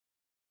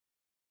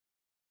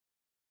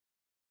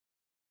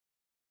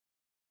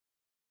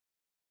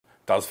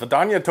Das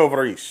Vidania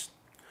Tovarish.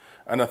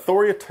 An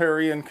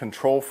authoritarian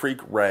control freak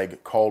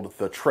rag called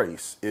The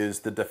Trace is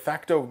the de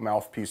facto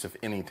mouthpiece of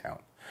any town.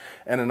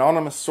 An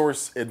anonymous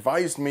source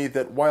advised me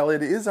that while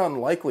it is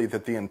unlikely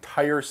that the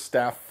entire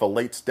staff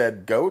filletes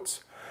dead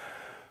goats,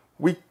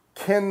 we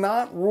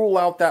cannot rule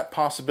out that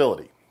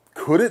possibility.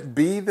 Could it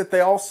be that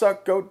they all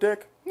suck goat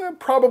dick?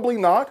 Probably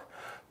not,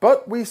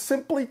 but we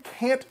simply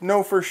can't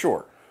know for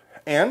sure.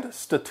 And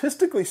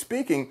statistically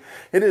speaking,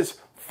 it is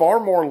far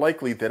more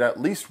likely that at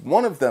least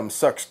one of them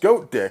sucks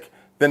goat dick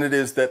than it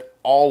is that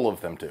all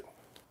of them do.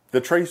 The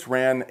Trace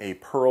ran a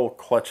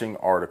pearl-clutching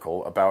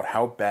article about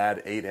how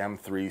bad 8M3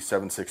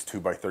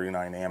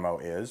 7.62x39 ammo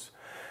is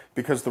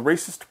because the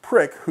racist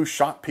prick who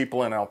shot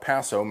people in El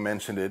Paso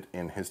mentioned it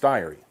in his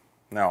diary.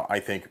 Now, I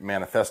think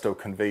Manifesto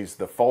conveys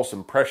the false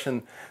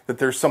impression that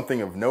there's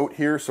something of note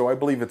here, so I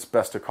believe it's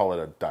best to call it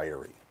a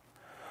diary.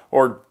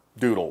 Or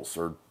doodles,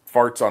 or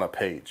farts on a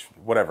page,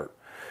 whatever.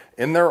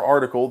 In their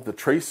article, The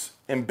Trace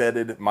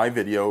embedded my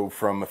video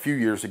from a few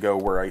years ago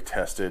where I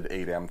tested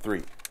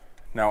 8M3.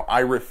 Now, I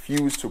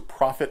refuse to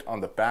profit on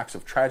the backs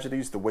of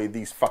tragedies the way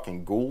these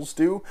fucking ghouls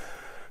do,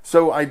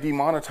 so I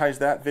demonetized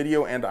that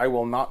video and I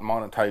will not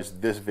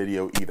monetize this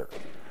video either.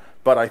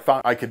 But I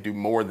thought I could do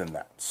more than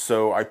that,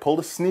 so I pulled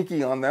a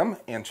sneaky on them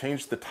and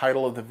changed the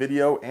title of the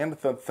video and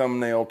the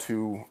thumbnail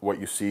to what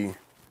you see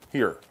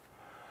here.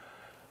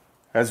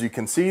 As you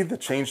can see, the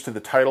change to the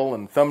title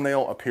and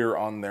thumbnail appear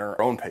on their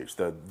own page,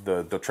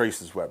 the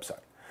Trace's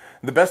website.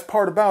 The best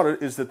part about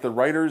it is that the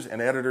writers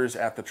and editors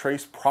at The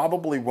Trace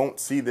probably won't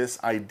see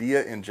this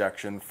idea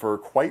injection for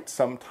quite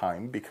some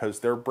time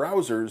because their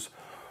browsers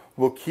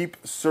will keep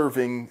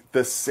serving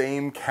the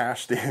same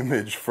cached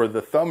image for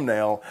the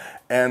thumbnail,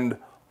 and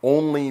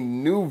only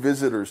new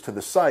visitors to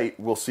the site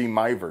will see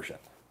my version.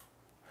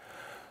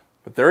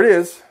 But there it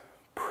is.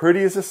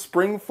 Pretty as a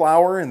spring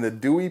flower in the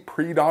dewy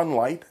pre-dawn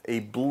light, a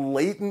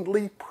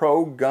blatantly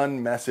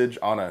pro-gun message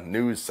on a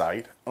news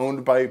site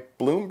owned by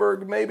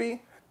Bloomberg,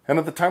 maybe? And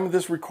at the time of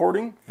this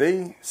recording,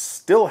 they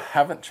still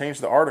haven't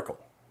changed the article.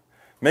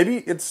 Maybe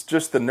it's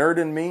just the nerd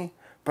in me,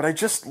 but I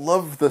just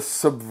love the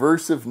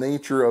subversive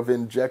nature of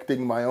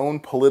injecting my own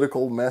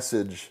political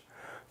message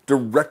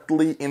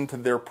directly into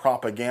their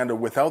propaganda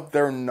without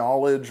their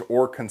knowledge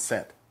or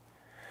consent.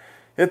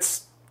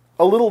 It's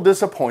a little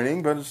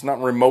disappointing, but it's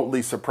not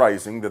remotely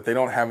surprising that they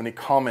don't have any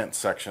comment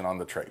section on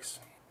The Trace.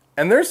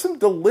 And there's some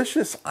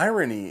delicious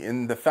irony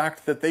in the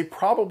fact that they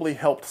probably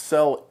helped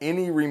sell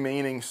any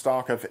remaining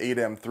stock of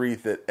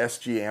 8M3 that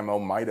SG Ammo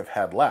might have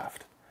had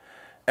left.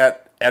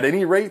 At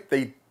any rate,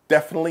 they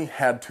definitely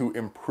had to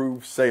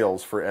improve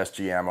sales for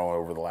SG Ammo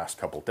over the last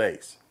couple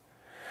days.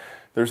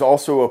 There's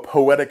also a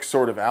poetic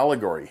sort of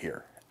allegory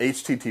here.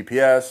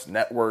 HTTPS,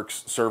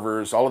 networks,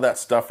 servers, all of that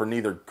stuff are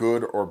neither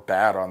good or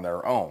bad on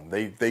their own.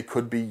 They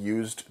could be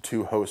used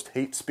to host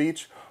hate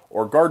speech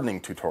or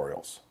gardening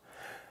tutorials.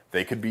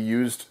 They could be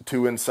used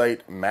to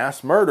incite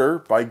mass murder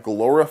by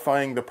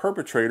glorifying the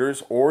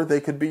perpetrators, or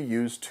they could be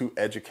used to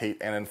educate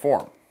and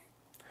inform.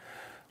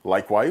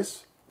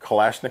 Likewise,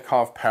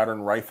 Kalashnikov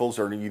pattern rifles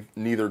are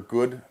neither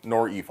good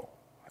nor evil,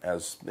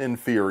 as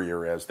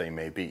inferior as they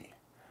may be.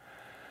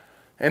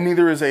 And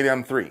neither is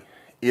 8M3.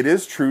 It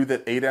is true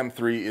that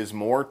 8M3 is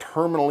more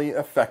terminally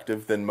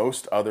effective than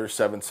most other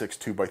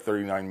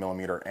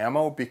 7.62x39mm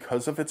ammo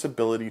because of its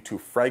ability to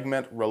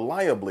fragment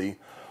reliably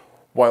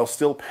while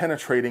still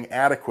penetrating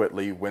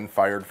adequately when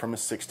fired from a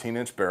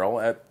 16-inch barrel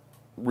at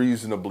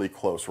reasonably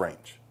close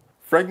range.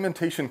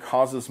 Fragmentation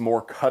causes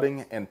more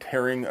cutting and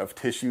tearing of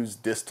tissues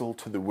distal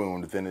to the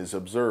wound than is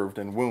observed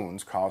in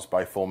wounds caused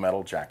by full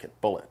metal jacket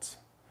bullets.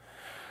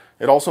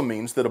 It also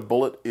means that a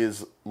bullet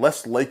is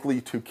less likely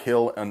to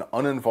kill an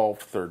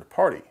uninvolved third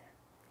party.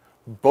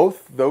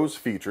 Both those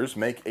features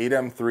make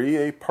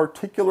 8M3 a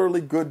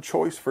particularly good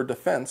choice for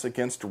defense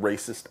against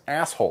racist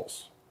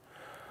assholes.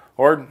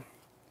 Or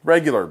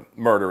regular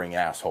murdering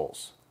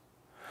assholes.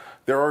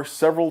 There are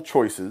several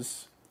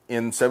choices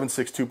in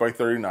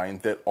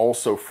 7.62x39 that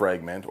also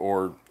fragment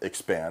or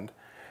expand,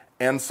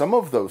 and some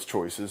of those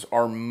choices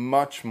are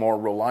much more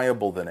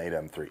reliable than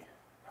 8M3.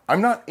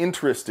 I'm not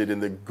interested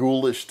in the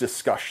ghoulish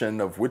discussion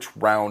of which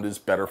round is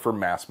better for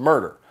mass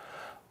murder.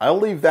 I'll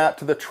leave that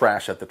to the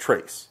trash at The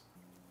Trace.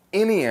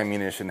 Any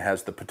ammunition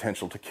has the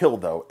potential to kill,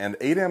 though, and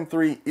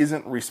 8M3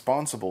 isn't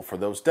responsible for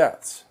those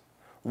deaths.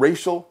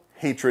 Racial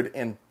hatred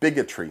and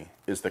bigotry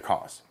is the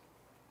cause.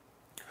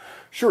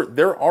 Sure,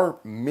 there are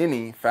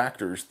many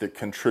factors that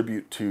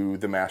contribute to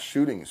the mass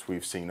shootings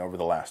we've seen over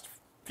the last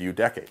few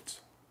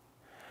decades.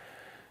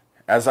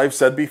 As I've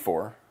said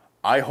before,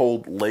 I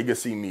hold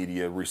legacy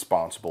media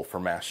responsible for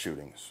mass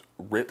shootings,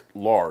 writ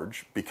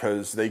large,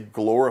 because they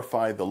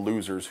glorify the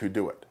losers who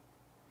do it.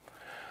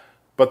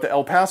 But the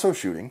El Paso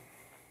shooting,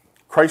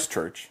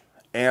 Christchurch,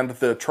 and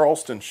the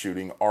Charleston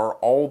shooting are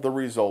all the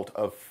result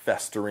of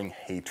festering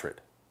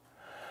hatred.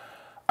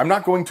 I'm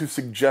not going to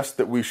suggest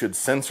that we should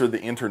censor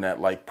the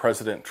internet like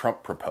President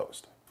Trump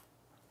proposed.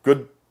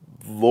 Good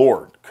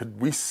Lord,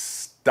 could we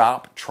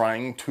stop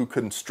trying to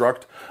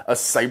construct a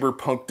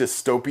cyberpunk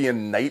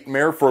dystopian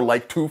nightmare for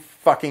like 2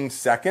 fucking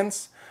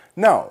seconds?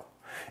 No,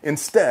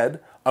 Instead,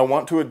 I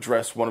want to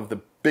address one of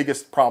the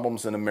biggest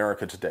problems in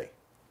America today,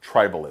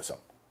 tribalism.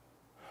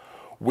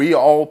 We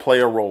all play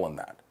a role in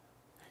that.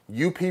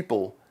 You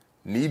people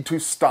need to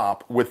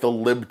stop with the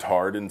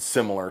libtard and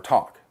similar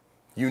talk.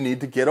 You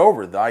need to get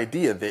over the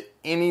idea that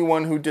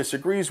anyone who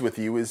disagrees with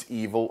you is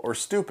evil or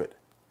stupid.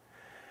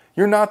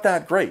 You're not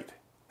that great.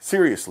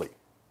 Seriously.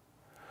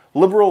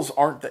 Liberals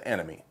aren't the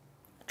enemy.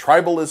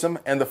 Tribalism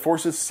and the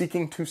forces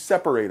seeking to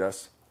separate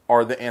us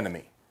are the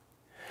enemy.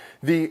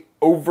 The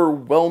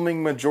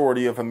overwhelming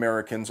majority of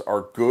Americans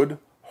are good,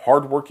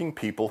 hardworking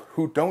people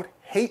who don't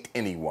hate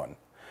anyone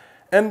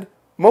and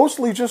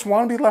mostly just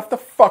want to be left the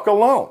fuck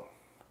alone.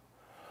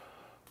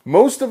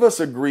 Most of us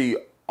agree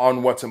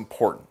on what's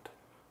important.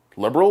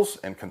 Liberals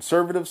and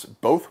conservatives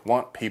both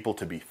want people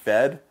to be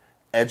fed,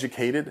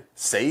 educated,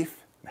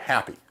 safe, and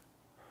happy.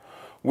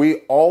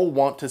 We all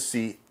want to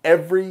see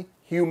every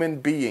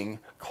human being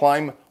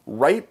climb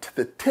right to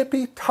the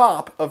tippy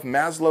top of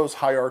Maslow's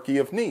hierarchy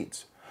of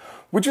needs.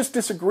 We just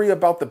disagree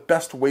about the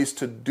best ways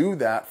to do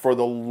that for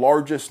the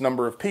largest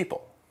number of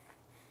people.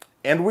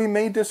 And we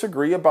may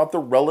disagree about the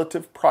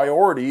relative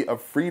priority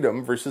of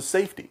freedom versus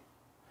safety.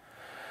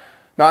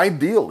 Now,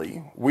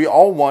 ideally, we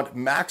all want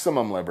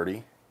maximum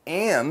liberty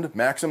and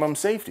maximum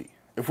safety.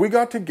 If we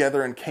got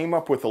together and came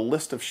up with a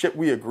list of shit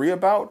we agree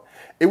about,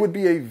 it would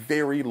be a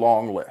very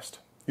long list.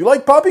 You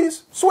like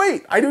puppies?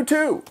 Sweet, I do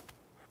too.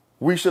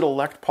 We should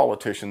elect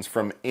politicians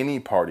from any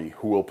party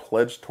who will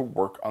pledge to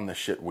work on the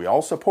shit we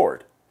all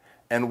support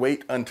and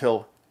wait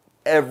until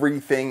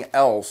everything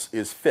else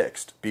is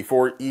fixed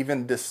before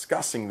even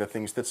discussing the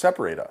things that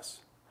separate us.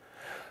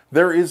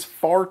 There is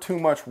far too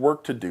much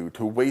work to do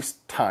to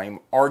waste time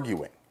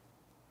arguing.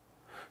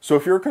 So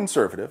if you're a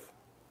conservative,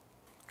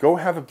 go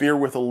have a beer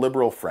with a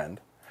liberal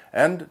friend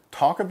and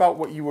talk about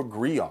what you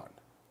agree on.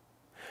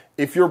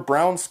 If you're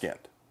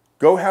brown-skinned,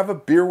 go have a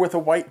beer with a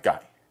white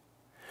guy.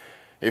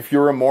 If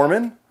you're a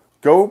Mormon,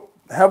 go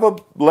have a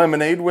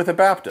lemonade with a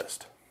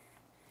Baptist.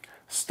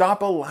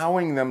 Stop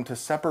allowing them to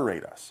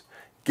separate us.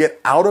 Get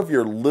out of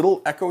your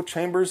little echo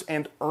chambers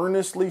and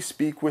earnestly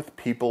speak with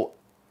people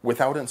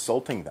without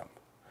insulting them.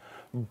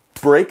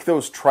 Break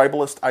those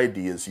tribalist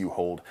ideas you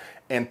hold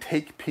and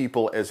take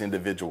people as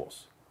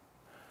individuals.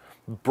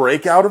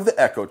 Break out of the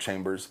echo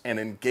chambers and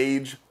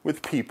engage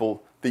with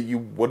people that you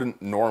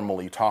wouldn't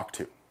normally talk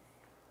to.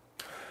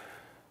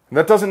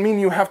 That doesn't mean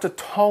you have to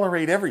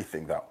tolerate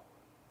everything, though.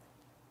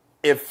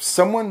 If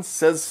someone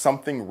says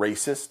something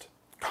racist,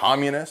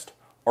 communist,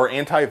 or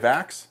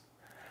anti-vax,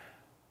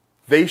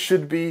 they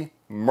should be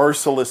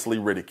mercilessly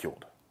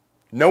ridiculed.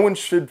 No one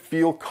should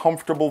feel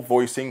comfortable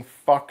voicing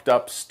fucked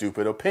up,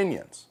 stupid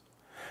opinions.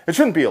 It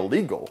shouldn't be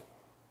illegal.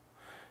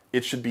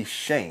 It should be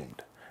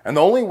shamed. And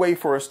the only way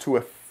for us to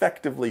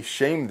effectively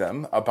shame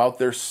them about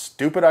their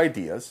stupid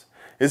ideas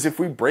is if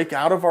we break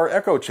out of our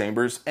echo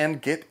chambers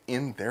and get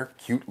in their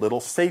cute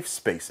little safe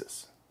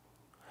spaces.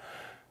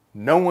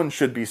 No one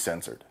should be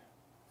censored.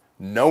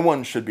 No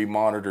one should be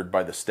monitored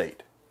by the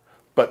state.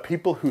 But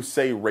people who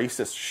say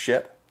racist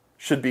shit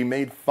should be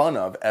made fun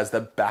of as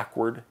the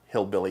backward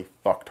hillbilly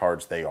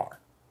fucktards they are.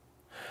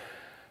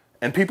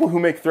 And people who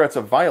make threats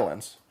of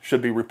violence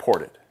should be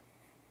reported.